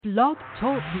Blog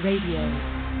Talk Radio.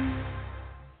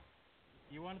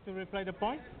 You want to replay the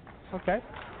point? Okay.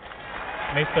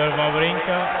 Mr.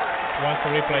 Wawrinka wants to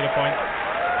replay the point.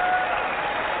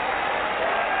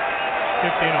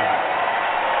 15-all.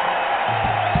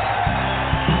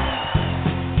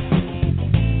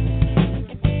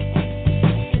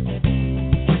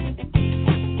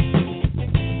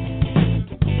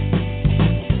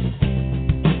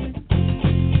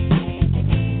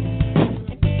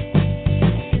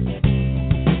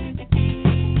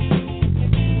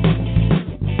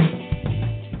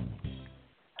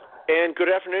 Good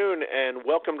afternoon, and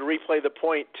welcome to Replay the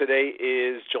Point. Today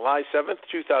is July 7th,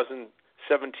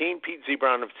 2017. Pete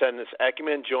Ziebron of Tennis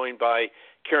Acumen, joined by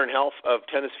Karen Helf of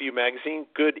Tennis View Magazine.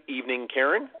 Good evening,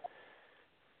 Karen.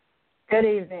 Good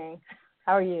evening.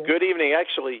 How are you? Good evening.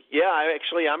 Actually,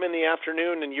 I'm in the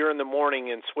afternoon, and you're in the morning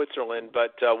in Switzerland,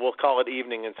 but we'll call it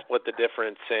evening and split the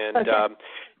difference. And okay.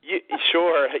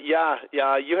 Sure. Yeah.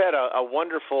 You had a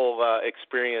wonderful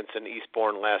experience in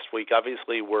Eastbourne last week.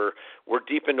 Obviously, we're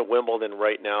deep into Wimbledon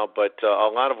right now, but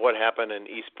a lot of what happened in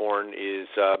Eastbourne is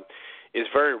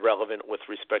very relevant with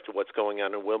respect to what's going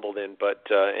on in Wimbledon. But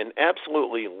an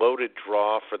absolutely loaded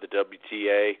draw for the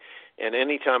WTA. And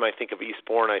anytime I think of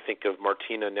Eastbourne, I think of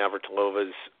Martina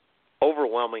Navratilova's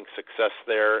overwhelming success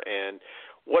there. And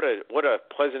what a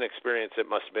pleasant experience it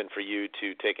must have been for you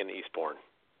to take in Eastbourne.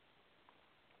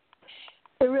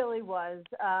 It really was.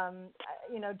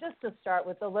 Just to start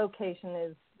with, the location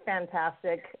is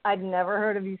fantastic. I'd never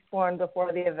heard of Eastbourne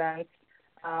before the event.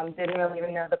 Didn't really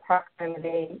even know the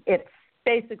proximity. It's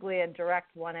basically a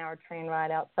direct 1-hour train ride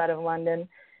outside of London,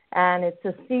 and it's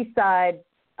a seaside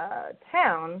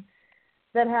town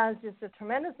that has just a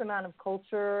tremendous amount of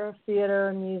culture,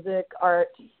 theater, music, art.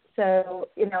 So,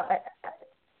 as well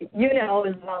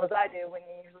as I do, when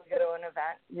you usually go to an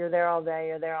event, you're there all day,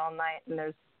 you're there all night, and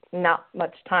there's not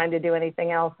much time to do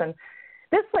anything else. And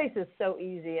this place is so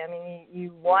easy. I mean,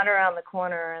 you wander around the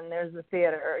corner and there's the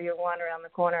theater, or you wander around the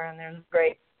corner and there's a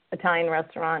great Italian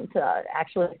restaurant.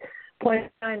 Actually,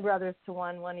 Point Nine Brothers to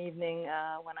one evening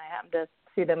when I happened to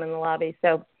see them in the lobby.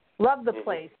 So love the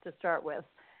place to start with.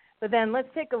 But then let's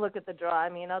take a look at the draw. I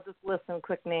mean, I'll just list some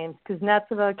quick names: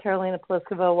 Kuznetsova, Karolina,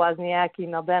 Pliskova, Wozniacki,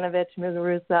 Mladenovic,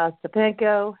 Muguruza,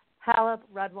 Stepanko, Helf,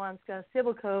 Radwanska,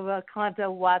 Sibylkova, Konta,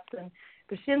 Watson,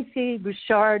 Goshinsky,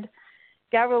 Bouchard,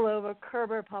 Gavrilova,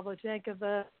 Kerber,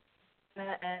 Pavlyuchenkova,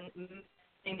 and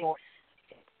many more.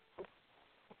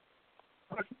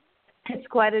 It's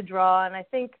quite a draw, and I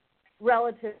think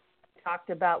relative talked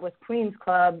about with Queen's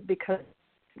Club, because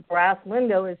the grass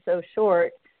window is so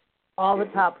short, all the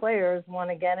top players want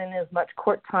to get in as much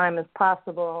court time as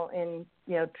possible in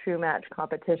true match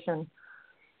competition.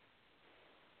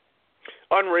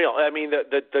 Unreal. I mean,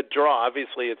 the draw,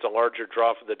 obviously it's a larger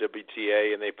draw for the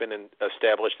WTA, and they've been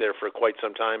established there for quite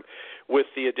some time. With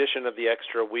the addition of the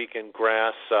extra week in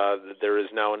grass, there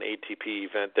is now an ATP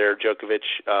event there. Djokovic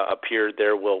appeared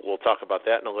there. We'll talk about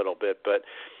that in a little bit. But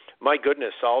my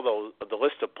goodness, the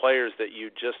list of players that you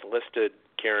just listed,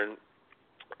 Karen,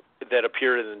 that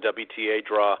appeared in the WTA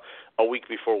draw a week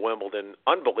before Wimbledon,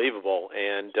 unbelievable.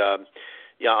 And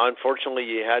unfortunately,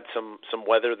 you had some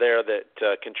weather there that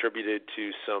contributed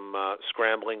to some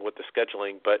scrambling with the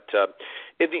scheduling. But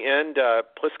in the end,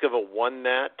 Pliskova won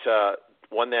that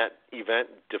event,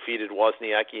 defeated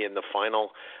Wozniacki in the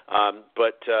final.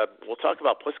 But we'll talk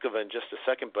about Pliskova in just a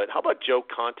second. But how about Jo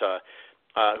Konta,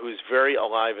 who's very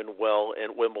alive and well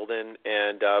in Wimbledon?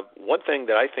 And one thing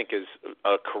that I think is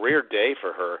a career day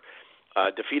for her,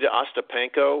 defeated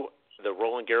Ostapenko, the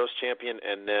Roland Garros champion,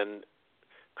 and then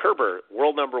Kerber,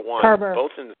 world number one,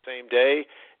 both in the same day,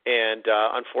 and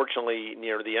unfortunately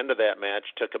near the end of that match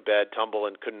took a bad tumble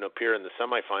and couldn't appear in the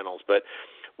semifinals. But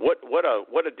what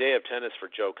a day of tennis for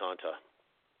Jo Konta.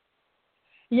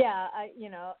 Yeah,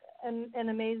 an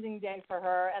amazing day for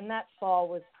her, and that fall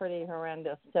was pretty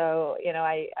horrendous. So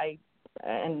I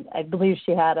believe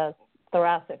she had a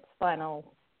thoracic spinal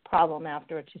problem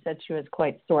after it. She said she was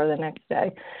quite sore the next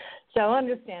day. So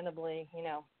understandably,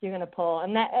 you're going to pull.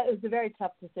 And that it was a very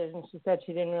tough decision. She said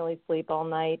she didn't really sleep all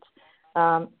night.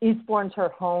 Eastbourne's her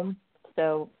home.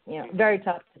 So, very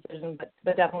tough decision,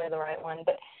 but definitely the right one.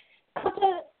 But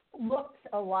Konta looked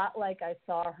a lot like I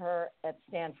saw her at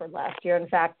Stanford last year. In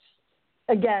fact,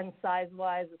 again,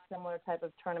 size-wise, a similar type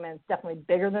of tournament. It's definitely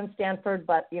bigger than Stanford,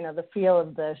 but, the feel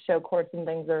of the show courts and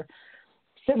things are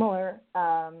similar.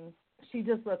 She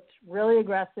just looked really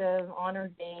aggressive on her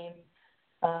game.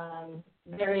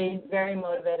 Very, very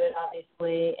motivated,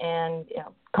 obviously, and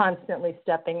constantly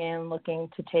stepping in, looking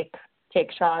to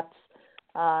take shots,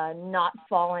 not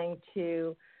falling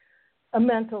to a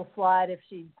mental slide if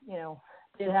she,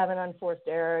 did have an unforced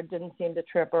error. Didn't seem to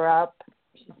trip her up.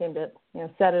 She seemed to,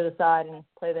 set it aside and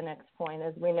play the next point,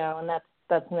 as we know, and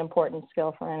that's an important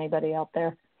skill for anybody out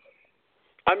there.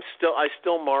 I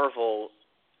still marvel,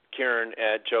 Karen,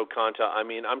 at Jo Konta. I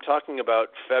mean, I'm talking about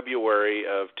February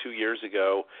of 2 years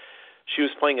ago. She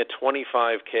was playing a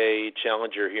 25K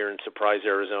challenger here in Surprise,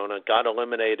 Arizona, got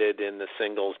eliminated in the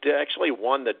singles, actually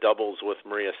won the doubles with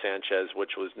Maria Sanchez,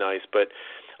 which was nice. But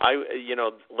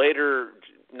later,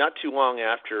 not too long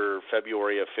after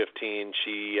February of 15,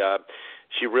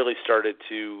 she really started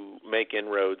to make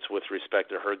inroads with respect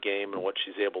to her game and what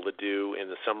she's able to do in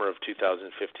the summer of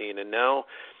 2015. And now,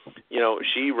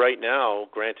 she right now,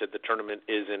 granted the tournament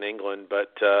is in England,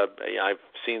 but I've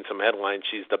seen some headlines.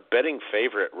 She's the betting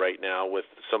favorite right now with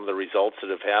some of the results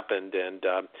that have happened. And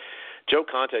Jo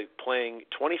Konta playing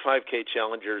 25K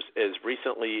challengers as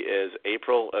recently as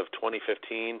April of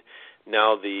 2015.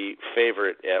 Now the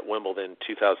favorite at Wimbledon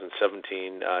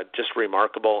 2017. Just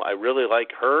remarkable. I really like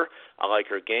her. I like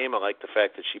her game. I like the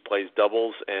fact that she plays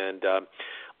doubles. And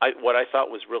what I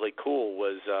thought was really cool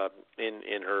was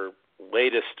in her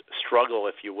latest struggle,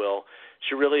 if you will,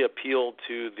 she really appealed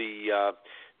to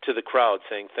the crowd,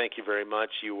 saying, "Thank you very much.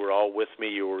 You were all with me.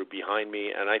 You were behind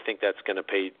me." And I think that's going to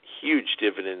pay huge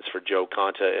dividends for Jo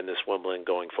Konta in this Wimbledon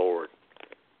going forward.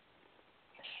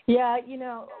 Yeah,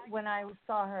 when I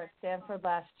saw her at Stanford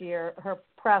last year, her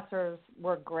pressers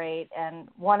were great. And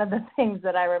one of the things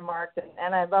that I remarked,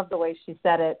 and I love the way she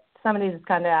said it, somebody just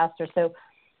kind of asked her, so,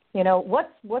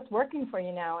 what's working for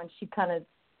you now? And she kind of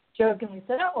jokingly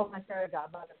said, "Oh, well, my fairy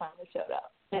godmother finally showed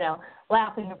up,"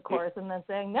 laughing, of course, and then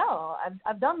saying, "No,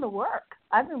 I've done the work.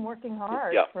 I've been working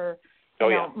hard for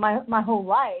my whole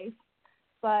life,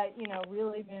 but,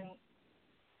 really been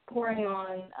pouring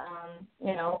on,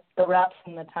 the reps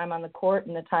and the time on the court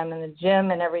and the time in the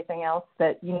gym and everything else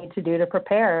that you need to do to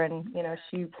prepare." And,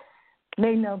 she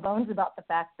made no bones about the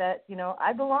fact that,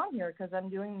 I belong here because I'm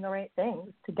doing the right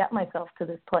things to get myself to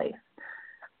this place.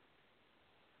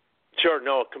 Sure,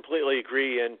 no, completely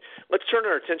agree. And let's turn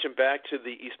our attention back to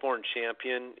the Eastbourne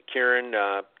champion,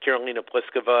 Karolina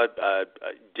Pliskova.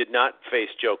 Did not face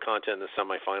Jo Konta in the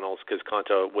semifinals because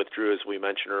Konta withdrew, as we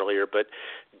mentioned earlier, but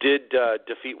did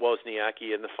defeat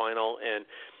Wozniacki in the final. And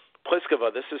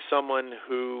Pliskova, this is someone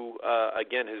who,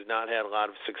 again, has not had a lot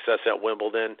of success at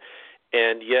Wimbledon,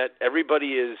 and yet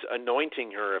everybody is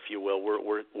anointing her, if you will.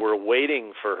 We're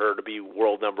waiting for her to be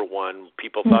world number one.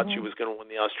 People thought she was going to win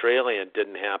the Australian.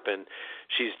 Didn't happen.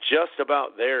 She's just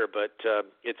about there, but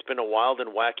it's been a wild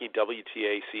and wacky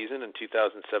WTA season in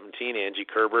 2017. Angie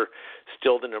Kerber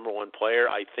still the number one player.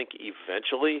 I think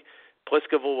eventually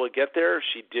Pliskova will get there.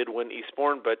 She did win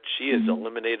Eastbourne, but she is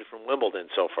eliminated from Wimbledon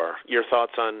so far. Your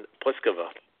thoughts on Pliskova?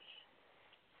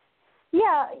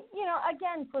 Yeah,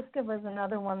 again, Pliskova is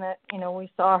another one that,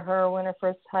 we saw her win her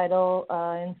first title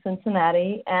in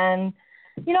Cincinnati. And,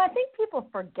 I think people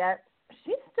forget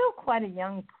she's still quite a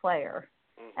young player.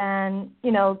 And,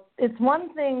 it's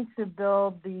one thing to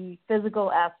build the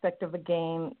physical aspect of a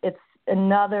game. It's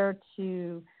another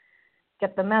to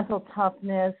get the mental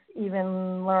toughness,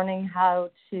 even learning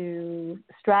how to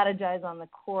strategize on the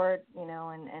court,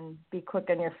 and be quick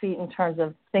on your feet in terms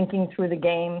of thinking through the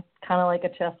game, kind of like a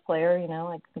chess player,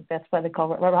 I think that's why they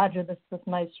call it Roger the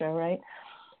maestro, right?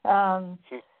 So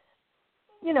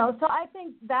I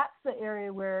think that's the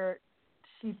area where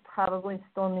she probably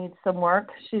still needs some work.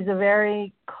 She's a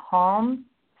very calm,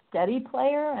 steady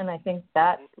player, and I think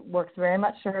that works very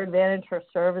much to her advantage. Her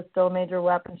serve is still a major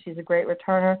weapon. She's a great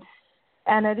returner.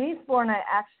 And at Eastbourne, I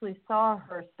actually saw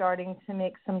her starting to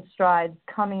make some strides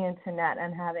coming into net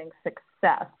and having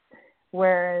success,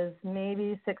 whereas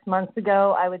maybe 6 months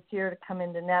ago I would see her to come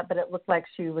into net, but it looked like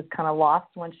she was kind of lost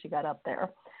once she got up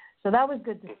there. So that was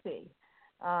good to see.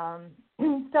 I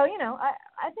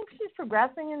think she's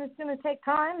progressing, and it's going to take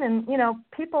time. And,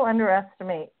 people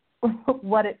underestimate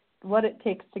what it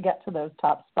takes to get to those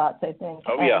top spots, I think.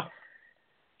 Oh, yeah.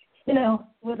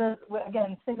 With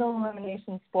single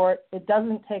elimination sport, it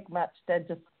doesn't take much. That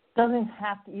just doesn't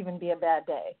have to even be a bad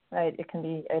day, right? It can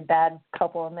be a bad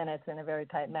couple of minutes in a very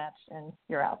tight match, and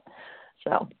you're out.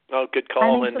 So. Oh, good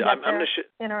call. And I'm going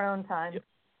to in our own time.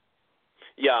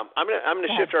 Yeah, I'm going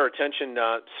to shift our attention.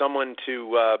 Someone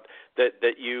to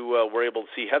that you were able to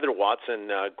see, Heather Watson.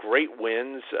 Great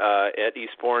wins at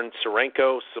Eastbourne.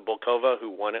 Serenko, Cibulkova, who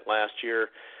won it last year.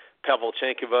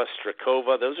 Pavlyuchenkova,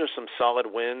 Strakova. Those are some solid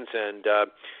wins, and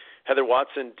Heather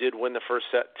Watson did win the first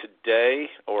set today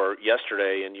or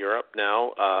yesterday in Europe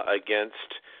now against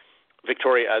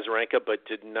Victoria Azarenka, but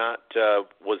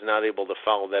was not able to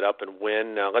follow that up and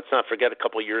win. Let's not forget, a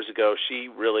couple of years ago, she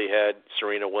really had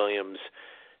Serena Williams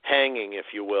hanging, if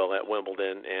you will, at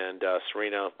Wimbledon, and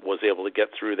Serena was able to get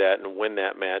through that and win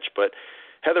that match. But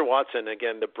Heather Watson,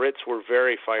 again, the Brits were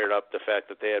very fired up. The fact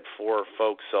that they had 4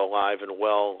 folks alive and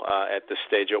well at this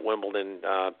stage at Wimbledon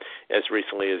as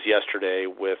recently as yesterday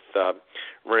with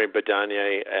Marie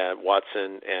Badanier,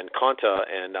 Watson, and Konta,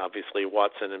 and obviously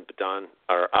Watson and Badan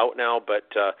are out now. But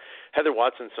Heather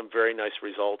Watson, some very nice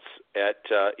results at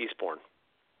Eastbourne.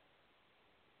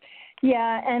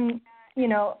 Yeah, and,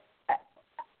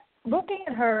 looking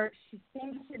at her, she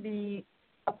seems to be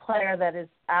a player that is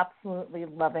absolutely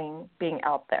loving being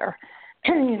out there,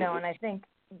 and I think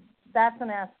that's an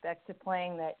aspect to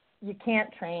playing that you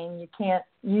can't train,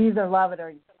 you either love it or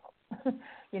you don't,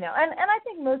 and I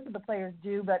think most of the players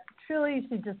do, but truly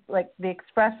she just, like, the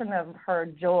expression of her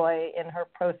joy in her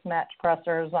post-match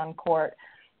pressers on court,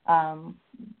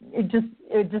 it just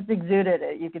exuded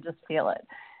it. You could just feel it,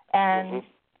 and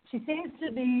she seems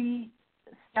to be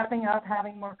stepping up,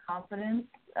 having more confidence.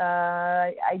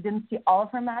 I didn't see all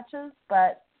of her matches,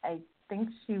 but I think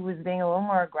she was being a little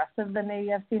more aggressive than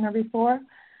maybe I've seen her before.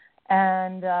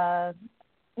 And, I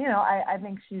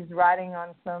think she's riding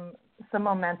on some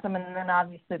momentum, and then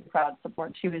obviously the crowd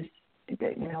support. She was,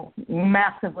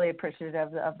 massively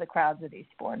appreciative of the crowds at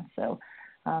Eastbourne. So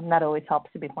that always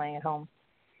helps to be playing at home.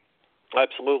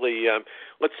 Absolutely.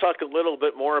 Let's talk a little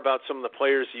bit more about some of the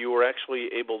players you were actually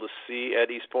able to see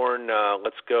at Eastbourne.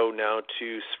 Let's go now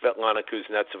to Svetlana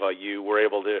Kuznetsova. You were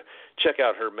able to check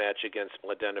out her match against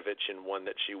Mladenovic and one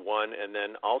that she won, and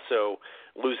then also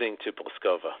losing to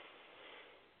Pliskova.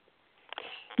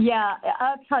 Yeah,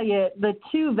 I'll tell you, the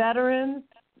 2 veterans,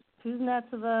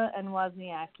 Kuznetsova and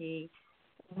Wozniacki,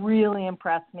 really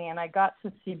impressed me, and I got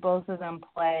to see both of them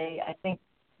play, I think,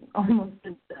 almost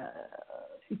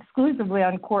exclusively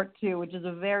on court 2, which is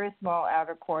a very small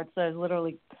outer court, so I was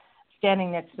literally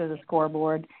standing next to the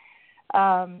scoreboard.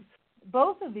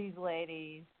 Both of these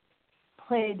ladies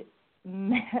played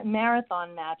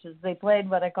marathon matches. They played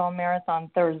what I call Marathon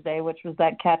Thursday, which was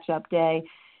that catch-up day.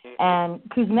 And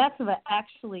Kuznetsova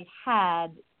actually had,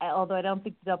 although I don't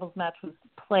think the doubles match was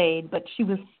played, but she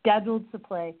was scheduled to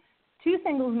play 2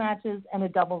 singles matches and a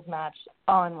doubles match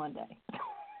all in one day.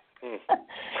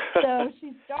 So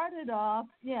she started off,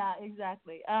 yeah,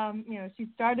 exactly. She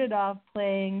started off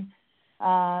playing,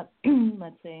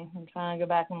 let's see, I'm trying to go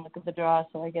back and look at the draw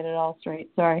so I get it all straight.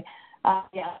 Sorry.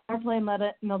 We're playing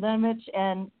Mladenovic,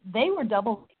 and they were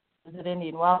double at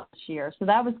Indian Wells this year. So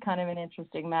that was kind of an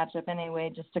interesting matchup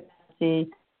anyway, just to see,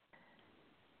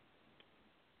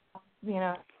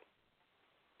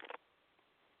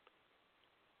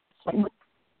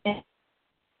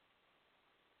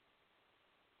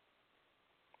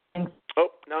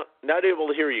 Not able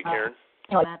to hear you, Karen.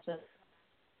 Oh,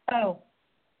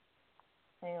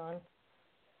 hang on.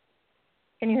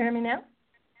 Can you hear me now?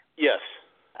 Yes.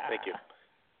 Thank you.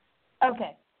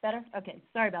 Okay. Better? Okay.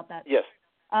 Sorry about that. Yes.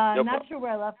 Not sure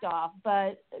where I left off,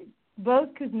 but both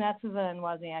Kuznetsova and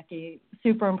Wozniacki,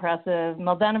 super impressive.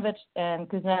 Mladenovic and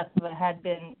Kuznetsova had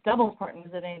been doubles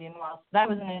partners at Indian Wells. That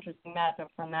was an interesting matchup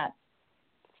from that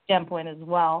standpoint as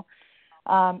well.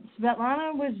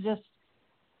 Svetlana was just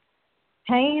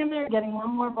hanging in there, getting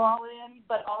one more ball in,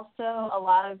 but also a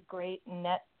lot of great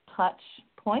net touch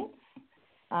points.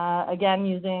 Again,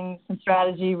 using some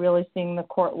strategy, really seeing the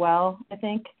court well, I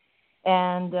think.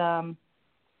 And,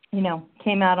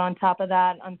 came out on top of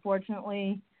that.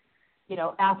 Unfortunately,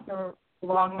 after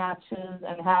long matches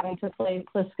and having to play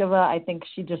Pliskova, I think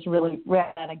she just really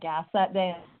ran out of gas that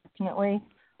day, unfortunately.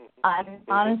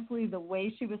 Honestly, the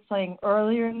way she was playing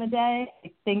earlier in the day,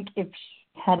 I think if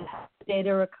she had a day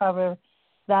to recover,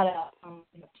 that outcome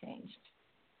would have changed.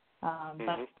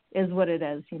 But is what it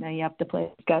is. You have to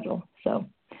play the schedule. So,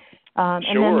 and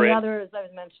then the other, as I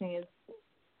was mentioning, is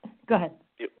go ahead.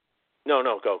 No,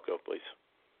 go, please.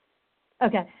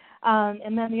 Okay.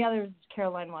 And then the other is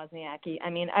Karolina Wozniacki. I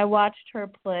mean, I watched her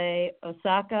play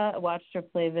Osaka. I watched her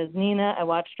play Vesnina. I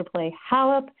watched her play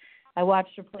Helf. I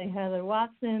watched her play Heather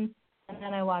Watson. And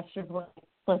then I watched her play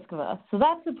Pliskova. So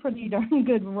that's a pretty darn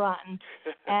good run.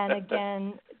 And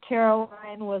again,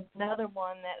 Karolina was another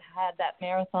one that had that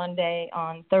marathon day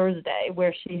on Thursday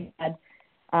where she had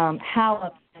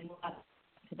Helf and Watson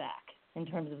back in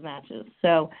terms of matches.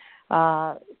 So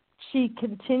she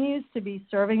continues to be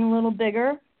serving a little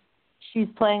bigger. She's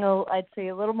playing, I'd say,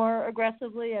 a little more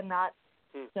aggressively and not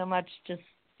so much just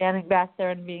standing back there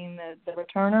and being the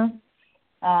returner.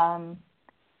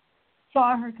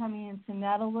 Saw her coming into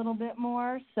net a little bit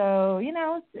more. So,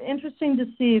 it's interesting to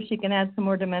see if she can add some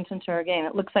more dimension to her game.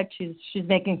 It looks like she's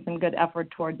making some good effort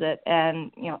towards it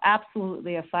and,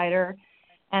 absolutely a fighter.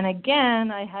 And again,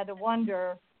 I had to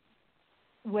wonder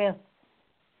with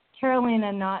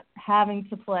Karolina not having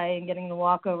to play and getting the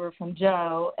walkover from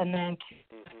Joe, and then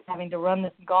having to run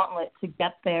this gauntlet to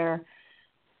get there,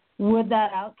 would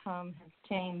that outcome have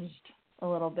changed a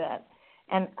little bit?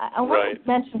 And I want to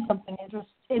mention something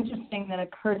interesting that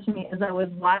occurred to me as I was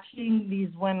watching these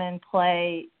women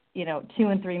play, 2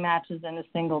 and 3 matches in a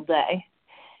single day,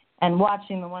 and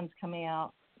watching the ones coming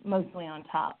out mostly on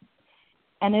top.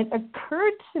 And it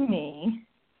occurred to me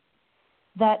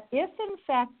that if, in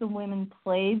fact, the women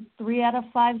played 3 out of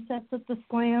 5 sets at the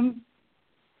Slam,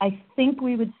 I think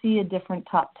we would see a different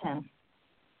top 10.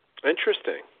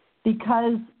 Interesting.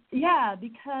 Because you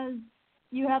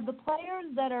have the players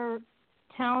that are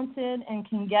talented and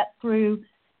can get through,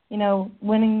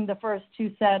 winning the first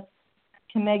 2 sets,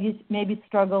 can maybe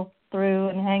struggle through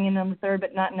and hang in on the third,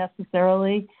 but not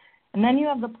necessarily. And then you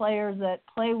have the players that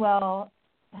play well,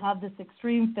 have this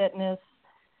extreme fitness,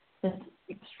 this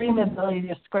extreme ability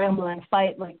to scramble and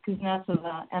fight like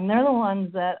Kuznetsova, and they're the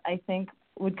ones that I think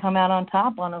would come out on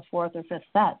top on a 4th or 5th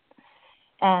set.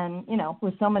 And,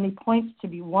 with so many points to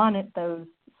be won at those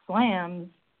slams,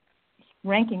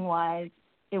 ranking-wise,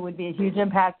 it would be a huge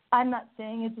impact. I'm not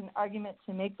saying it's an argument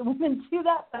to make the women do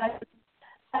that, but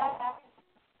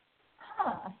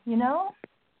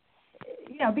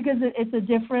because it's a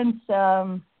different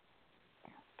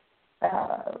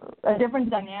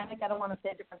dynamic. I don't want to say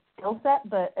a different skill set,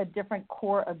 but a different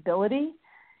core ability.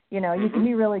 You can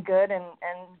be really good and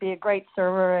be a great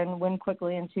server and win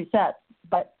quickly in 2 sets,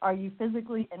 but are you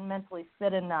physically and mentally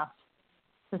fit enough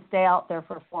to stay out there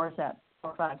for 4 sets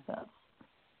or 5 sets?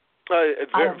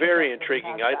 Very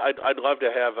intriguing. I'd love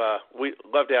to have we'd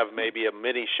love to have maybe a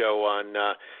mini show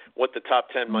on what the top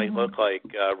 10 might look like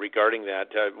regarding that,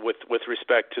 with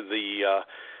respect to the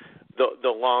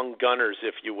long gunners,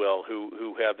 if you will,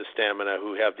 who have the stamina,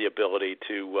 who have the ability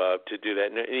to do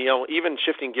that. And, even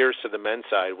shifting gears to the men's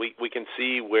side, we can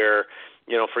see where,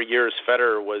 for years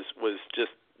Federer was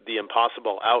just the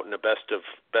impossible out in a best of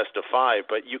 5,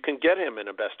 but you can get him in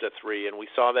a best of 3, and we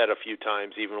saw that a few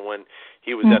times even when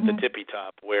he was at the tippy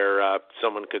top, where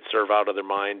someone could serve out of their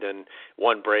mind and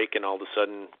one break and all of a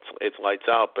sudden it's lights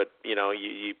out. But you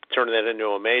turn that into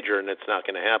a major and it's not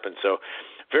going to happen. So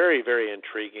very, very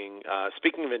intriguing.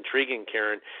 Speaking of intriguing,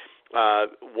 Karen,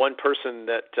 one person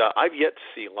that I've yet to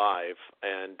see live,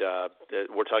 and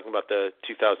we're talking about the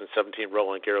 2017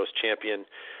 Roland Garros champion,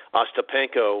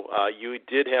 Ostapenko. You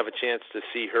did have a chance to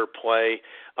see her play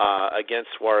against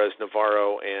Suarez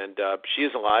Navarro, and she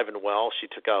is alive and well. She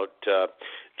took out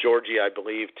Georgie, I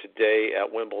believe, today at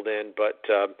Wimbledon. But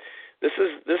this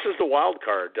is the wild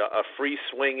card, a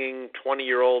free-swinging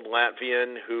 20-year-old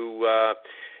Latvian who,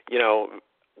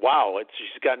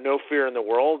 she's got no fear in the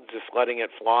world, just letting it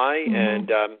fly. And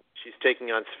she's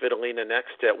taking on Svitolina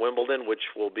next at Wimbledon, which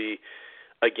will be,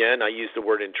 again, I use the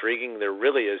word intriguing. There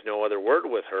really is no other word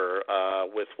with her,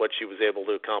 with what she was able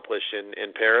to accomplish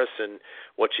in Paris and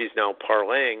what she's now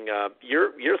parlaying.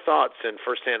 Your thoughts and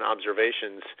firsthand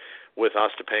observations with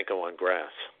Ostapenko on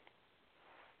grass?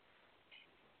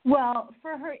 Well,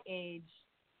 for her age,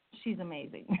 she's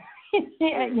amazing.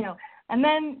 And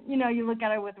then, you look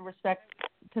at her with respect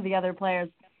to the other players.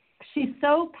 She's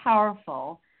so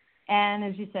powerful, and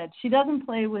as you said, she doesn't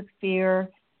play with fear.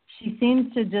 She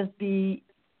seems to just be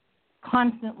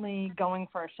constantly going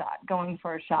for a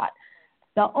shot.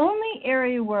 The only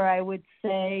area where I would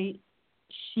say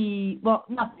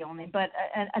not the only, but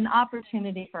an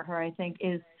opportunity for her, I think,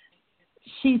 is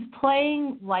she's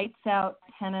playing lights-out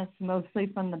tennis mostly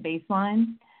from the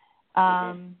baseline.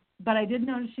 But I did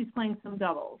notice she's playing some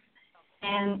doubles.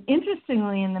 And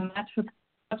interestingly, in the match with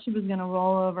she was going to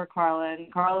roll over Carla, and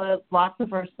Carla lost the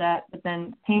first set, but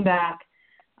then came back,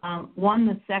 won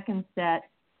the second set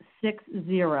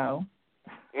 6-0.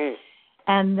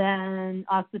 And then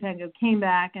Ostapenko came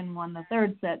back and won the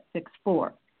third set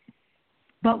 6-4.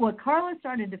 But what Carla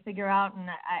started to figure out, and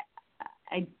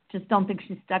I just don't think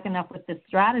she's stuck enough with this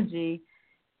strategy,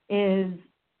 is,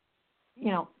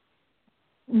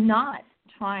 not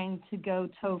trying to go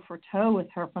toe for toe with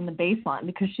her from the baseline,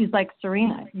 because she's like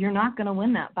Serena. You're not going to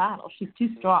win that battle. She's too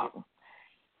strong.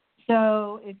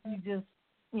 So if you just,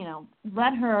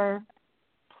 let her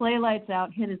play lights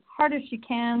out, hit as hard as she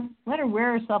can, let her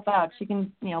wear herself out. She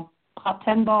can, pop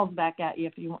 10 balls back at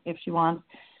you if she wants.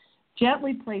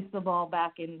 Gently place the ball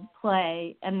back in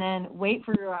play, and then wait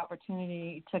for your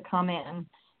opportunity to come in,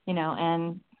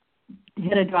 and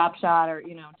hit a drop shot or,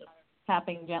 just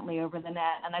tapping gently over the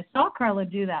net. And I saw Carla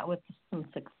do that with some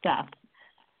success.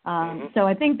 So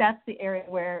I think that's the area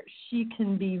where she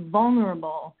can be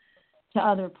vulnerable to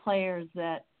other players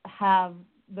that have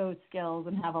those skills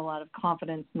and have a lot of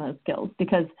confidence in those skills.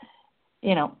 Because,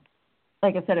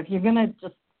 like I said, if you're going to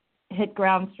just hit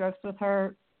ground strokes with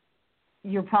her,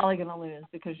 you're probably going to lose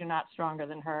because you're not stronger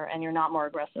than her and you're not more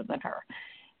aggressive than her.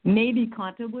 Maybe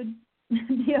Konta would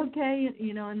be okay,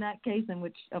 in that case, in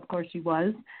which, of course, she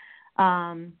was.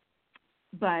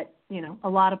 But, a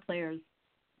lot of players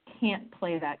can't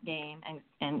play that game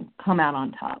and come out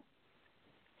on top.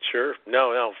 Sure.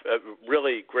 No,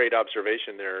 really great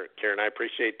observation there, Karen. I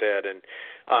appreciate that. And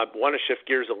want to shift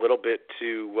gears a little bit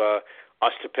to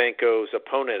Ostapenko's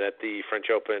opponent at the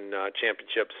French Open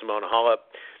Championship, Simona Halep,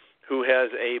 who has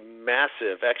a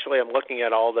massive, actually I'm looking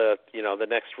at all the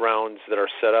next rounds that are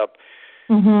set up.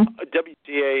 Mm-hmm.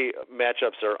 WTA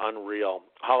matchups are unreal.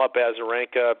 Halep,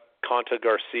 Azarenka, Konta,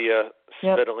 Garcia,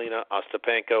 Svitolina,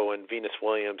 Ostapenko, and Venus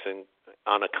Williams and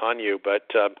Anna Konyu. But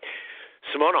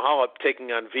Simona Halep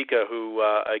taking on Vika, who,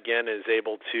 again, is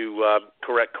able to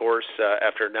correct course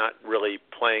after not really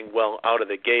playing well out of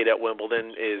the gate at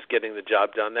Wimbledon, is getting the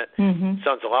job done. That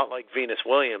sounds a lot like Venus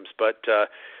Williams, but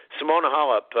Simona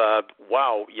Halep,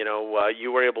 wow,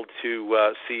 you were able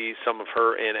to see some of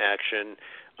her in action,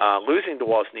 losing to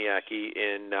Wozniacki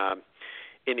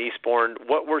in Eastbourne.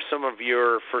 What were some of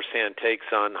your firsthand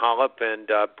takes on Halep? And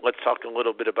let's talk a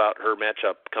little bit about her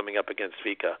matchup coming up against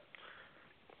Vika.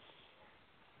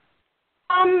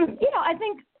 I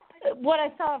think what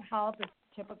I saw of Halep is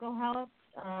typical Halep.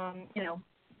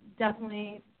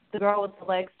 Definitely the girl with the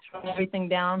legs, throwing everything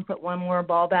down, put one more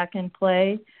ball back in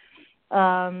play.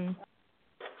 Definitely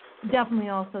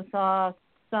also saw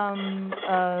some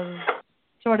of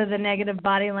sort of the negative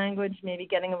body language, maybe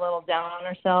getting a little down on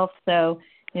herself. So,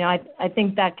 I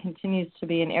think that continues to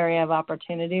be an area of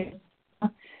opportunity.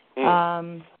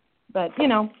 But,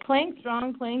 playing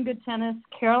strong, playing good tennis.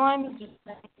 Caroline was just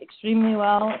playing extremely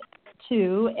well,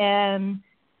 too. And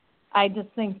I just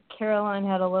think Caroline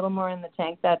had a little more in the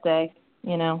tank that day,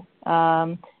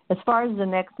 As far as the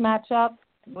next matchup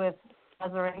with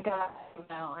Azarenka,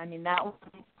 that one,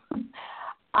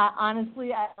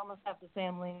 honestly, I almost have to say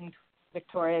I'm leaning towards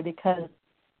Victoria because,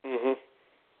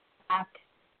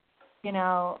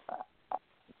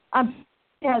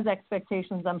 she has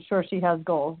expectations. I'm sure she has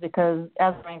goals because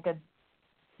Azarenka does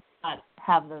not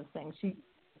have those things. She's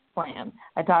playing.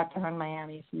 I talked to her in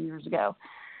Miami a few years ago.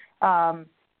 But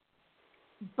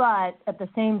at the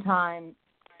same time,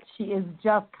 she is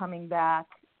just coming back.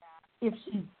 If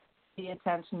she's the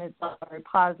attention is very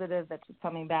positive that she's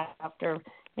coming back after,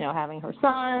 having her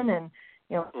son and,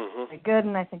 very good.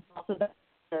 And I think also that's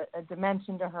a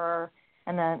dimension to her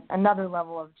and then another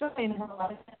level of joy in her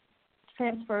life.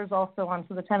 Transfers also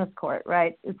onto the tennis court,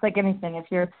 right? It's like anything.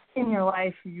 If you're in your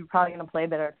life, you're probably going to play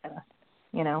better tennis,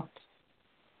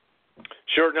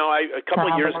 Sure. No, a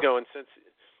couple of years ago in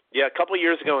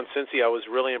Cincy, I was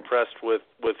really impressed with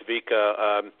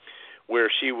Vika, where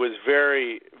she was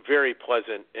very, very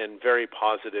pleasant and very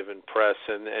positive in press,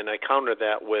 and I countered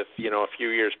that with a few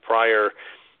years prior,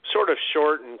 sort of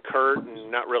short and curt and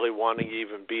not really wanting to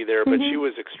even be there, but she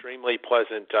was extremely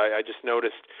pleasant. I just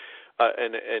noticed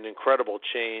an incredible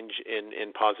change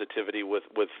in positivity with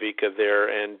Vika there,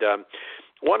 and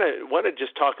want to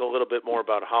just talk a little bit more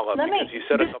about Halep because you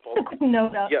said a couple.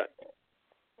 Yeah.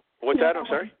 What's that? I'm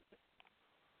sorry.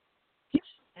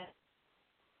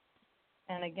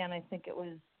 And again, I think it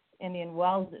was Indian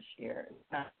Wells this year.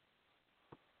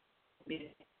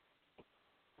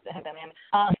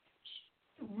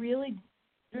 Really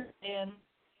in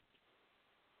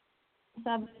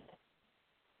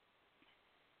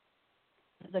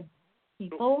the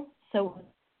people, so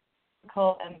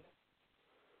and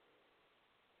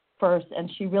first, and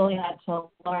she really had to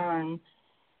learn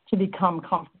to become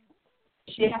comfortable.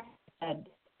 She said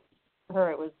to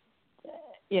her it was,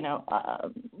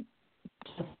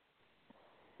 just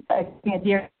a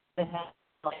dear to have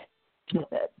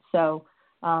with it. So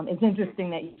it's interesting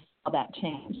that you saw that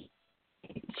change.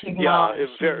 She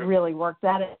really worked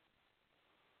at it.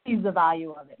 Sees the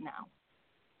value of it now.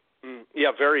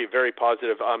 Yeah, very, very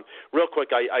positive. Real quick,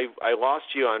 I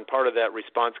lost you on part of that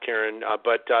response, Karen,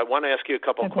 but I want to ask you a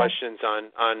couple questions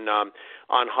on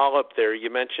Halep there.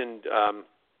 You mentioned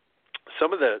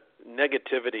some of the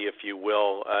negativity, if you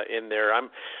will, in there.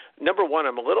 Number one,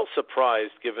 I'm a little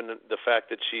surprised given the fact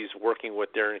that she's working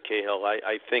with Darren Cahill.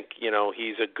 I think,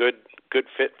 he's a good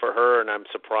fit for her, and I'm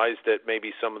surprised that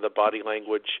maybe some of the body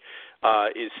language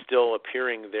is still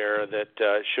appearing there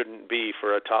that shouldn't be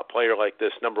for a top player like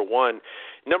this, number one.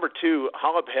 Number two,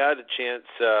 Halep had a chance,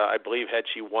 I believe, had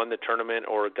she won the tournament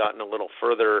or gotten a little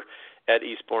further at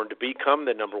Eastbourne to become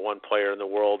the number one player in the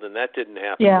world, and that didn't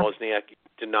happen. Yeah. Wozniacki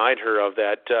denied her of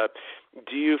that.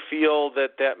 Do you feel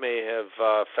that may have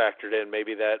factored in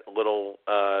maybe that little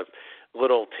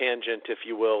little tangent, if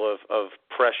you will, of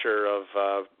pressure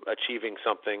of achieving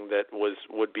something that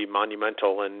would be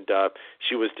monumental, and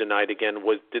she was denied again.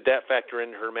 Did that factor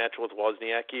in her match with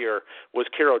Wozniacki, or was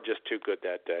Karol just too good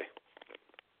that day?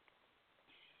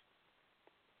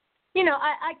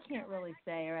 I can't really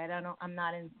say, right? I'm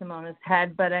not in Simona's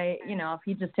head, but if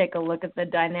you just take a look at the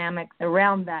dynamics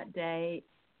around that day,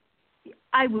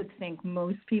 I would think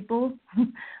most people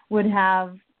would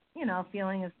have, a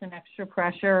feeling of some extra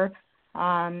pressure,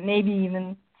 maybe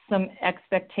even some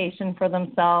expectation for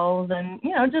themselves, and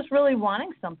just really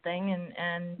wanting something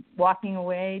and walking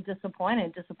away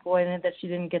disappointed that she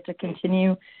didn't get to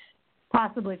continue,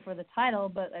 possibly for the title,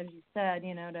 but as you said,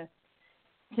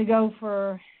 to go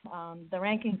for the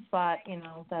ranking spot,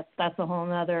 that's a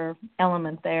whole other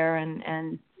element there,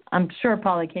 and I'm sure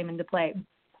probably came into play.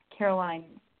 Karolina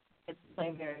gets to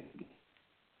play very good.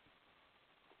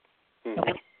 So,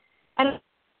 I don't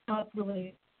know if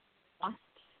really lost.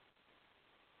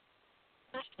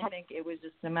 I think it was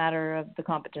just a matter of the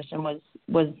competition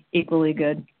was equally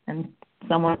good and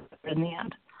somewhat in the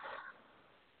end.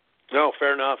 No,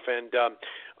 fair enough. And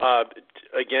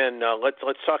again,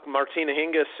 let's talk. Martina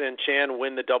Hingis and Chan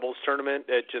win the doubles tournament.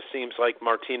 It just seems like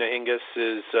Martina Hingis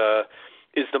is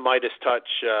the Midas touch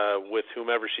with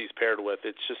whomever she's paired with.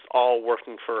 It's just all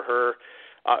working for her.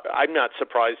 I'm not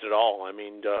surprised at all. I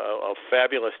mean, a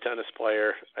fabulous tennis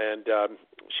player, and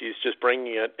she's just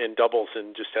bringing it in doubles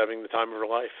and just having the time of her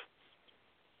life.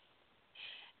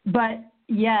 But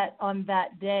yet, on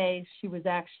that day, she was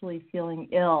actually feeling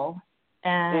ill,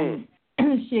 and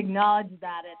she acknowledged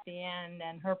that at the end.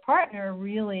 And her partner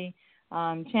really,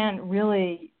 Chan,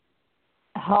 really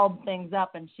held things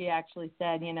up, and she actually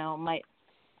said,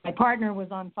 my partner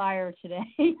was on fire today.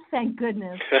 Thank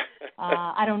goodness.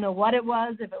 I don't know what it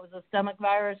was, if it was a stomach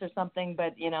virus or something,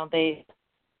 but, they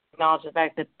acknowledged the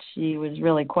fact that she was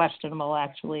really questionable,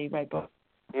 actually, right before.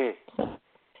 So,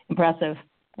 impressive,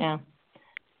 yeah.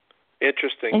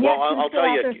 Interesting. And well, yet I'll tell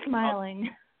you. They're smiling.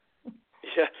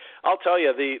 Yeah, I'll tell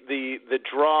you, the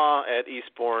draw at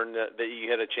Eastbourne that you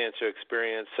had a chance to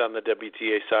experience on the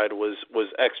WTA side was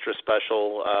extra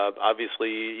special.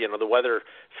 Obviously, the weather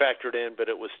factored in, but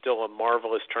it was still a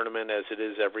marvelous tournament, as it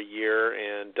is every year.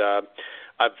 And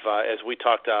I've, as we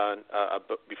talked on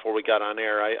before we got on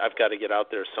air, I've got to get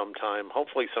out there sometime,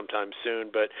 hopefully sometime soon.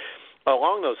 But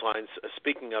along those lines,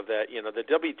 speaking of that, the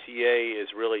WTA is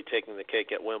really taking the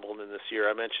cake at Wimbledon this year.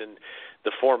 I mentioned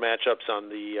the 4 matchups on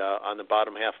the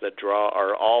bottom half of the draw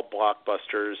are all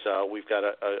blockbusters. We've got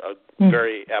a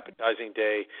very appetizing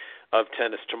day of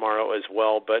tennis tomorrow as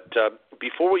well. But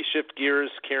before we shift gears,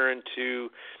 Karen, to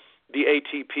the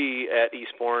ATP at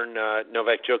Eastbourne,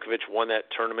 Novak Djokovic won that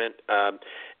tournament.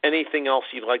 Anything else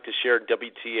you'd like to share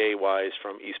WTA-wise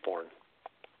from Eastbourne?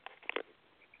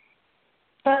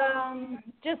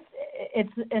 Just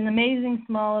it's an amazing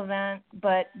small event,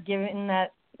 but given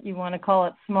that you want to call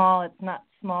it small, it's not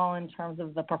small in terms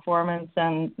of the performance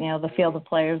and the field of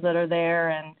players that are there.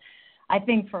 And I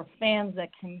think for fans that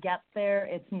can get there,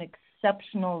 it's an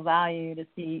exceptional value to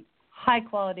see high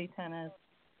quality tennis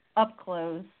up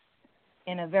close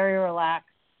in a very relaxed,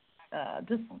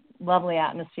 just lovely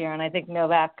atmosphere. And I think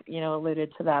Novak,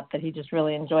 alluded to that he just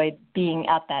really enjoyed being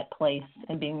at that place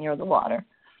and being near the water.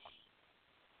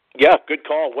 Yeah, good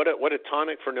call. What a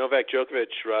tonic for Novak Djokovic,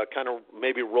 kind of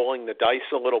maybe rolling the dice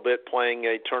a little bit, playing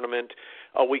a tournament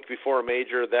a week before a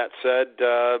major. That said,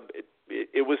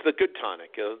 it was the good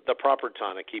tonic, the proper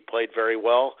tonic. He played very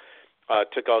well,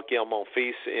 took out Gael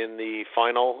Monfils in the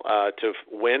final to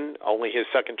win, only his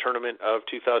second tournament of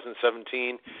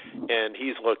 2017, and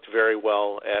he's looked very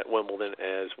well at Wimbledon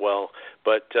as well.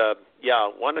 But,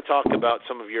 I want to talk about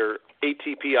some of your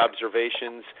ATP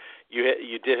observations.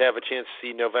 You did have a chance to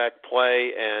see Novak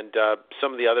play, and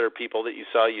some of the other people that you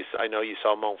saw. I know you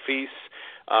saw Monfils,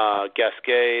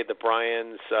 Gasquet, the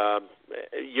Bryans.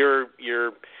 Your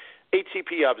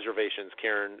ATP observations,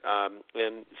 Karen,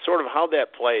 and sort of how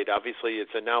that played. Obviously,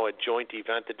 it's now a joint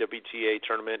event. The WTA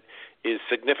tournament is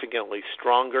significantly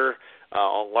stronger, a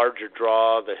larger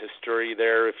draw, the history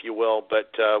there, if you will.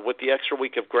 But with the extra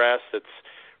week of grass, that's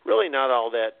really not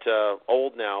all that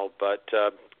old now, but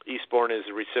Eastbourne is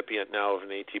a recipient now of an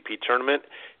ATP tournament,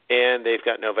 and they've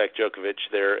got Novak Djokovic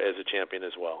there as a champion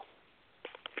as well.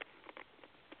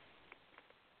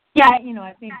 Yeah,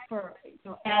 I think for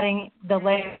adding the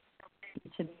layer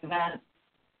to the event,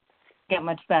 get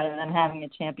much better than having a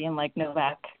champion like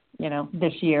Novak,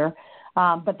 this year.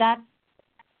 But that's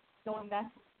going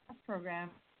back to the program.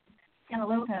 Anna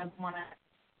Lopez won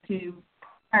it 2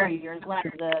 prior years, left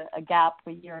a gap,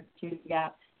 a year or two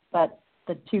gap, but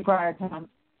the 2 prior times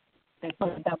They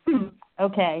played that.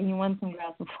 Okay, he won some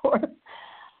grass before.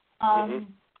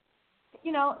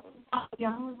 You know,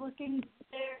 Young was looking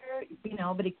there, you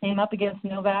know, but he came up against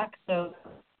Novak, so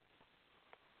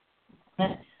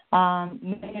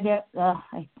Medvedev,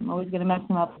 I'm always going to mess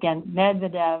him up again.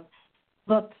 Medvedev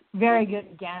looked very good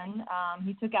again.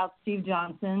 He took out Steve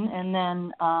Johnson and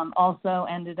then also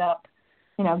ended up,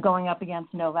 you know, going up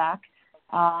against Novak.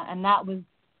 And that was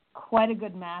quite a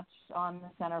good match on the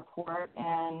center court.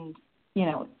 And, you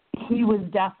know, he was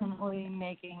definitely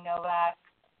making Novak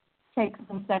take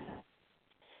some seconds.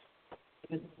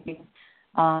 He was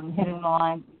hitting the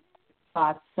line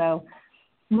spots. So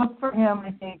look for him.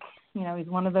 I think, you know, he's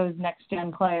one of those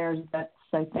next-gen players that's,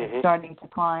 I think, starting to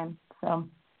climb. So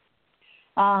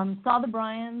saw the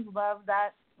Bryans, loved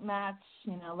that match,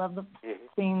 you know, loved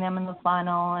seeing them in the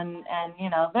final. And, you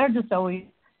know, they're just always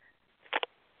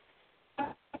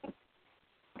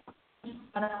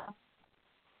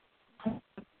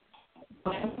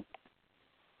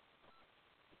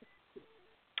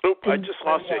Oop, I just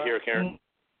lost you here, Karen.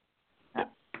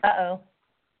 Uh-oh.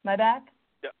 My back?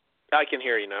 Yeah, I can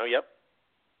hear you now, yep.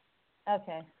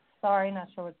 Okay. Sorry, not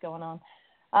sure what's going on.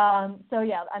 So,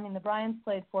 yeah, I mean, the Bryans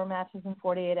played 4 matches in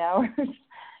 48 hours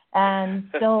and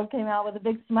still came out with a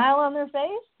big smile on their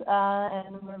face,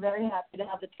 and we're very happy to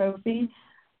have the trophy.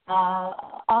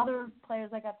 Other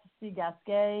players, I got to see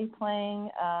Gasquet playing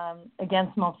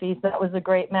against Monfils. That was a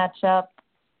great matchup.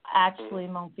 Actually,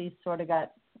 Monfils sort of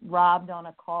got robbed on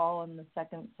a call in the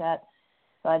second set,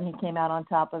 but he came out on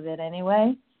top of it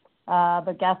anyway.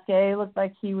 But Gasquet looked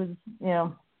like he was, you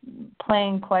know,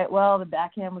 playing quite well. The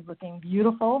backhand was looking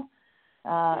beautiful,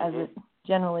 as it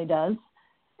generally does.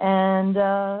 And,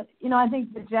 you know, I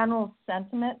think the general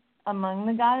sentiment among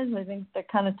the guys, I think they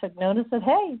kind of took notice that,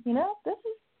 hey, you know, this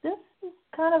is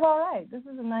kind of all right. This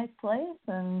is a nice place,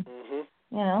 and,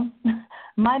 you know,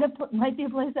 might be a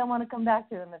place I want to come back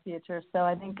to in the future. So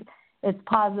I think it's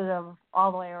positive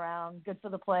all the way around. Good for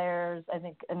the players. I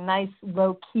think a nice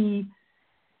low-key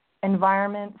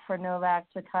environment for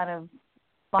Novak to kind of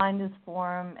find his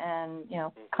form and, you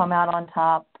know, come out on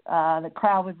top. The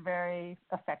crowd was very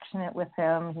affectionate with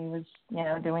him. He was, you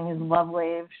know, doing his love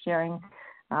wave, sharing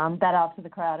that out to the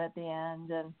crowd at the end.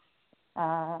 And,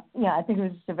 yeah, I think it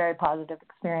was just a very positive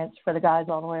experience for the guys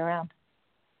all the way around.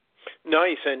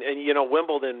 Nice, and you know,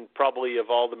 Wimbledon probably of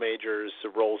all the majors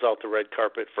rolls out the red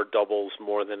carpet for doubles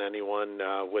more than anyone,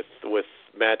 with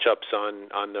matchups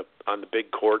on the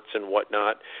big courts and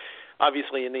whatnot.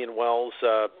 Obviously, Indian Wells,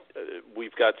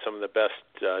 we've got some of the best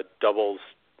doubles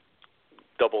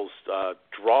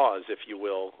draws, if you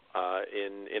will,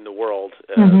 in the world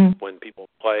when people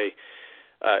play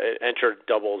enter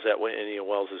doubles at Indian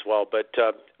Wells as well. But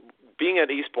being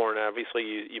at Eastbourne, obviously,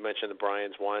 you mentioned the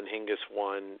Bryans won, Hingis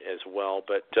won as well.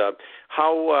 But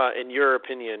how, in your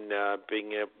opinion,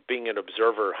 being an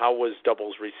observer, how was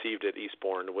doubles received at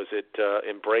Eastbourne? Was it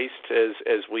embraced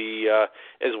as we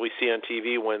see on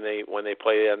TV when they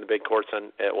play on the big courts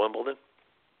at Wimbledon?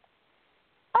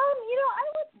 You know, I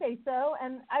would say so,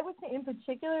 and I would say in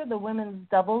particular the women's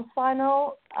doubles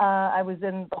final. I was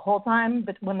in the whole time,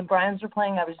 but when the Bryans were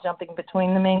playing, I was jumping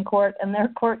between the main court and their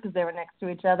court because they were next to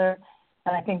each other,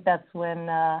 and I think that's when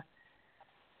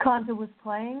Konta was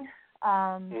playing.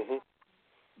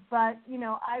 But you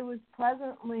know, I was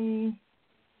pleasantly,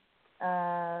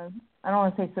 I don't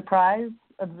want to say surprised,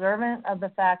 observant of the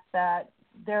fact that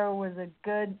there was a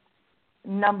good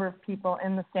number of people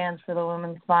in the stands for the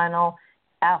women's final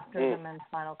after the men's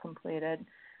final completed.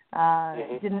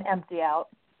 It didn't empty out,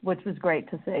 which was great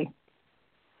to see.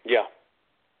 Yeah.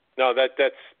 No,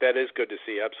 that is good to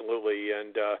see, absolutely.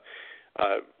 And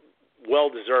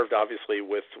well deserved, obviously,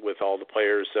 with all the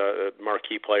players,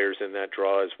 marquee players in that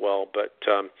draw as well. But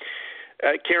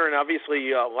Karen,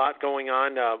 obviously a lot going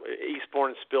on.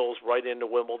 Eastbourne spills right into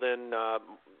Wimbledon.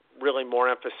 Really more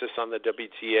emphasis on the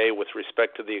WTA with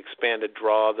respect to the expanded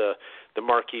draw, the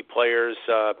marquee players.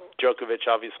 Djokovic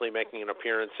obviously making an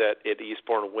appearance at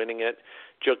Eastbourne, winning it.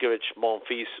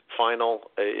 Djokovic-Monfils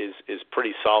final is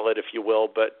pretty solid, if you will.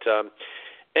 But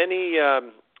any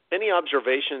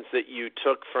observations that you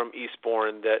took from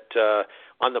Eastbourne that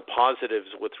on the positives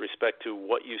with respect to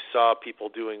what you saw people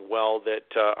doing well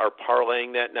that are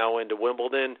parlaying that now into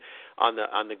Wimbledon on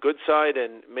the good side,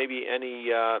 and maybe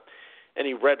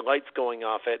any red lights going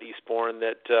off at Eastbourne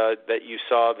that you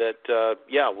saw that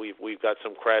we've got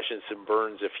some crashes and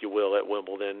burns, if you will, at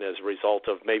Wimbledon as a result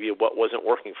of maybe what wasn't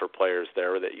working for players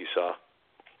there that you saw?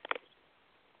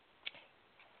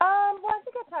 Well, I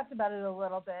think I talked about it a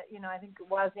little bit. You know, I think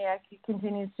Wozniak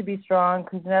continues to be strong.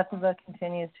 Kuznetsova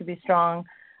continues to be strong.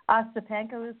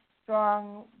 Ostapenko is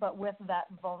strong, but with that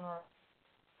vulnerability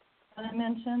that I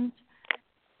mentioned.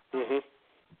 Mhm.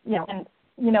 Yeah, and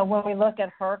when we look at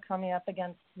her coming up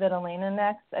against Svitolina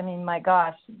next, I mean, my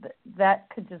gosh, that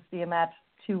could just be a match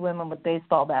of two women with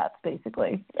baseball bats,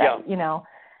 basically. Yeah.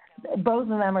 Both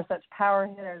of them are such power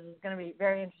hitters. It's going to be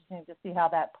very interesting to see how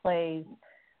that plays,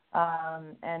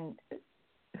 and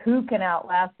who can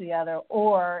outlast the other,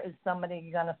 or is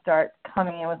somebody going to start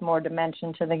coming in with more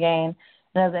dimension to the game?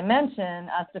 And as I mentioned,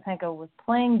 Ostapenko was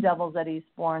playing doubles at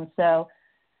Eastbourne, so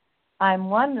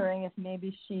I'm wondering if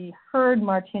maybe she heard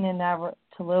Martina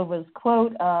Navratilova's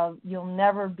quote of, "You'll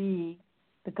never be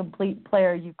the complete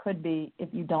player you could be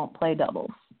if you don't play doubles."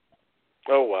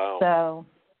 Oh, wow. So,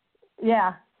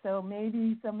 yeah. So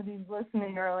maybe somebody's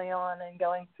listening early on and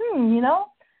going,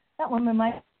 that woman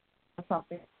might have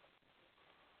something.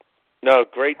 No,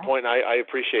 great point. I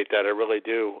appreciate that. I really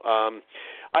do.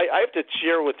 I have to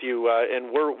share with you,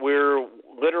 and we're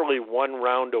literally one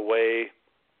round away,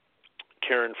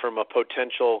 Karen, from a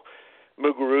potential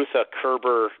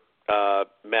Muguruza-Kerber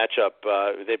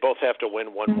matchup. They both have to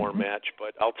win one more match,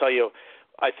 but I'll tell you,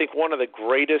 I think one of the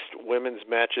greatest women's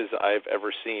matches I've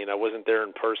ever seen. I wasn't there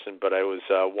in person, but I was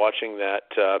watching that.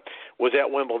 Was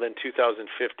at Wimbledon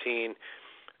 2015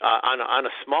 on a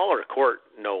smaller court,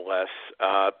 no less.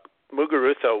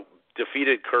 Muguruza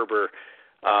defeated Kerber.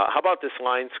 How about this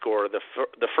line score?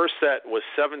 The first set was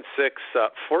 7-6,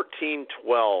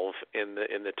 14-12 in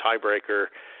the tiebreaker.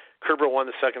 Kerber won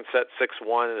the second set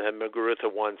 6-1, and then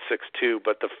Muguruza won 6-2.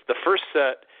 But the first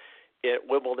set at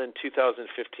Wimbledon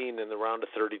 2015 in the round of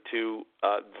 32,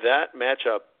 that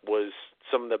matchup was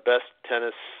some of the best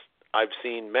tennis I've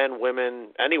seen, men,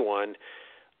 women, anyone,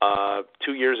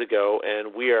 2 years ago.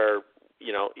 And we are,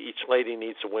 each lady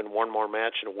needs to win one more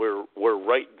match, and we're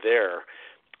right there.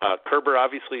 Kerber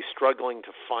obviously struggling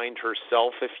to find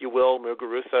herself, if you will.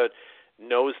 Muguruza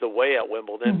knows the way at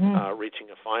Wimbledon, reaching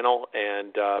a final,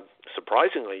 and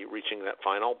surprisingly reaching that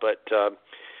final. But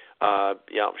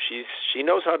she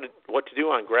knows what to do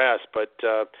on grass. But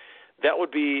that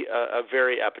would be a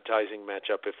very appetizing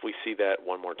matchup if we see that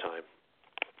one more time.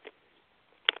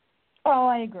 Oh,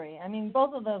 I agree. I mean,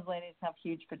 both of those ladies have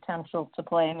huge potential to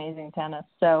play amazing tennis.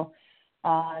 So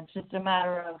it's just a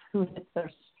matter of who hits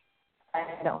their.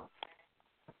 I don't.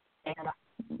 And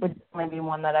would definitely be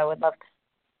one that I would love to.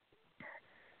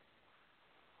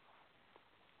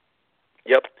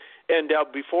 Yep. And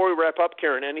before we wrap up,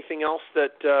 Karen, anything else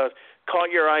that caught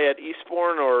your eye at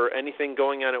Eastbourne, or anything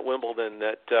going on at Wimbledon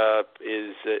that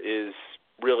is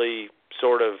really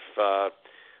sort of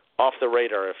off the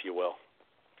radar, if you will?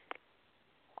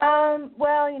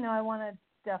 Well, I want to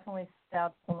definitely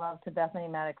shout some love to Bethany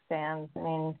Maddox-Sands. I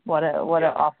mean, what an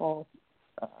awful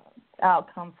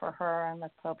outcome for her, and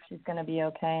let's hope she's going to be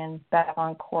okay and back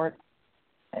on court.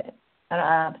 It's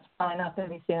probably not going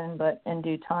to be soon, but in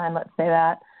due time, let's say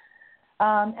that.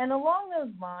 And along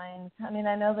those lines, I mean,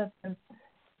 I know that there's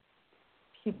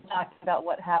people talking about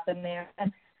what happened there,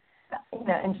 and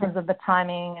in terms of the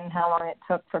timing and how long it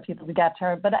took for people to get to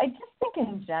her. But I just think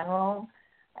in general,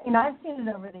 I've seen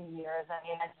it over the years. I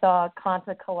mean, I saw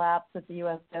Konta collapse at the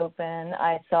U.S. Open.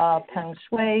 I saw Peng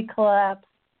Shuai collapse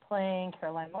playing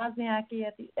Caroline Wozniacki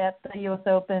at the U.S.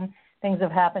 Open. Things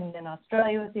have happened in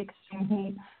Australia with the extreme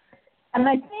heat. And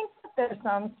I think that there's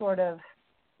some sort of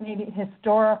maybe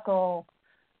historical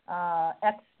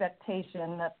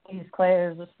expectation that these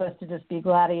players are supposed to just be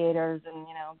gladiators and,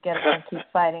 get up and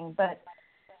keep fighting. But,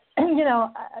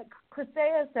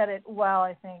 Chrysaea said it well,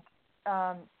 I think.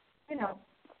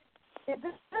 If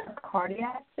this is a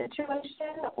cardiac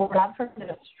situation or God forbid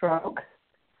a stroke,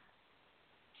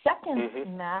 seconds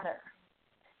matter.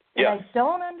 And I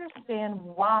don't understand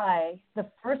why the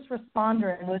first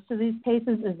responder in most of these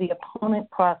cases is the opponent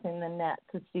crossing the net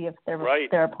to see if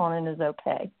their opponent is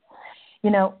okay.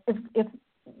 If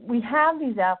we have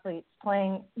these athletes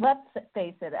playing, let's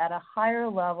face it, at a higher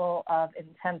level of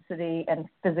intensity and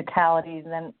physicality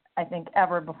than I think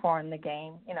ever before in the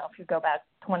game, if you go back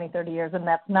 20, 30 years, and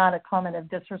that's not a comment of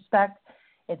disrespect,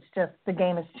 it's just the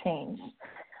game has changed.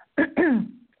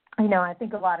 I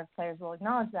think a lot of players will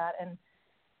acknowledge that. And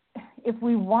if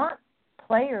we want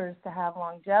players to have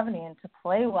longevity and to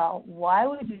play well, why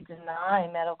would you deny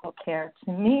medical care?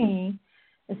 To me,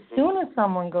 as soon as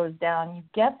someone goes down, you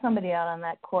get somebody out on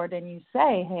that court and you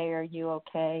say, hey, are you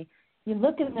okay? You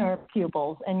look in their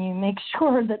pupils and you make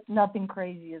sure that nothing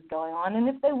crazy is going on. And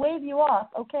if they wave you off,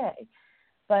 okay.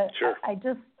 But sure.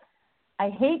 I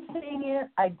hate seeing it.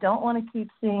 I don't want to keep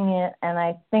seeing it. And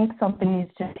I think something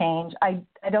needs to change. I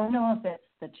don't know if it's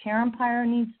the chair umpire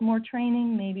needs more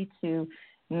training, maybe to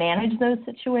manage those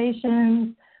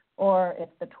situations, or if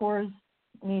the tour's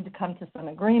need to come to some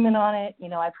agreement on it. You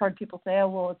know, I've heard people say, oh,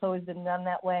 well, it's always been done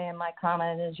that way. And my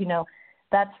comment is, you know,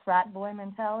 that's frat boy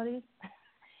mentality.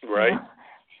 Right. You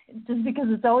know, just because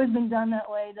it's always been done that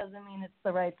way doesn't mean it's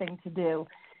the right thing to do.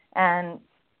 And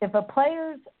if a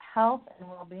player's health and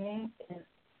well-being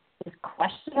is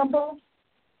questionable,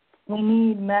 we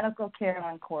need medical care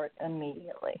on court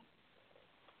immediately.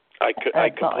 I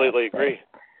completely agree.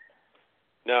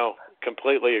 No,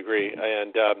 completely agree.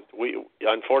 And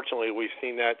unfortunately, we've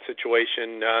seen that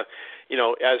situation,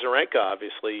 Azarenka,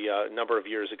 obviously, a number of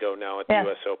years ago now at the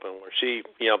U.S. Open, where she,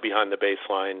 behind the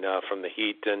baseline from the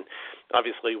heat. And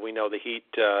obviously, we know the heat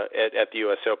at the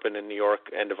U.S. Open in New York,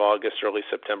 end of August, early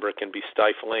September, can be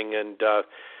stifling. And,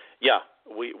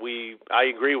 I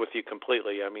agree with you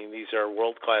completely. I mean, these are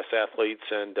world-class athletes,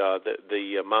 and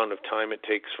the amount of time it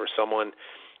takes for someone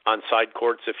on side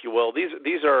courts, if you will.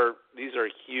 These are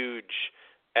huge,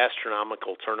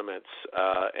 astronomical tournaments,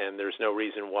 and there's no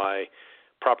reason why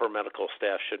proper medical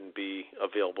staff shouldn't be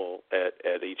available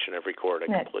at each and every court.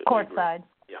 I completely agree. Courtside.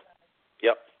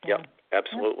 Yeah. Yep.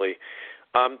 Absolutely.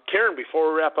 Karen,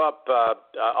 before we wrap up,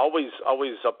 always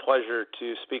a pleasure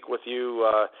to speak with you.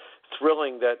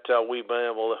 Thrilling that we've been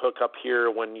able to hook up here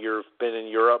when you've been in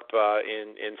Europe,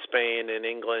 in Spain, in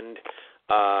England,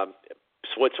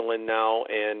 Switzerland now,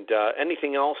 and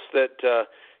anything else that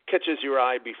catches your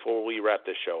eye before we wrap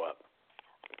this show up?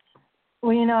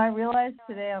 Well, I realized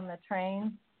today on the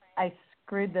train I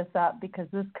screwed this up because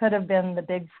this could have been the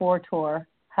Big Four tour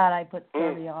had I put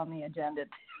Serbia on the agenda.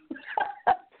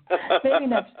 Maybe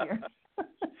next year.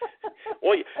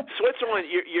 Well, Switzerland,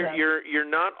 you're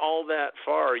not all that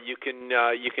far. You can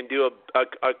do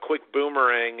a quick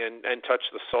boomerang and touch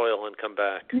the soil and come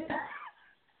back.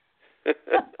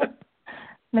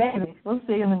 Maybe. We'll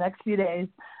see in the next few days.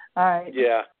 All right.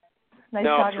 Yeah. Nice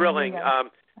talking thrilling. To you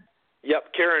guys.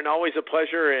 Yep, Karen, always a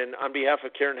pleasure. And on behalf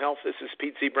of Karen Helf, this is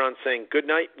Pete Ziebron saying good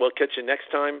night. We'll catch you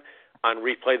next time on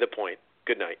Replay the Point.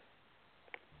 Good night.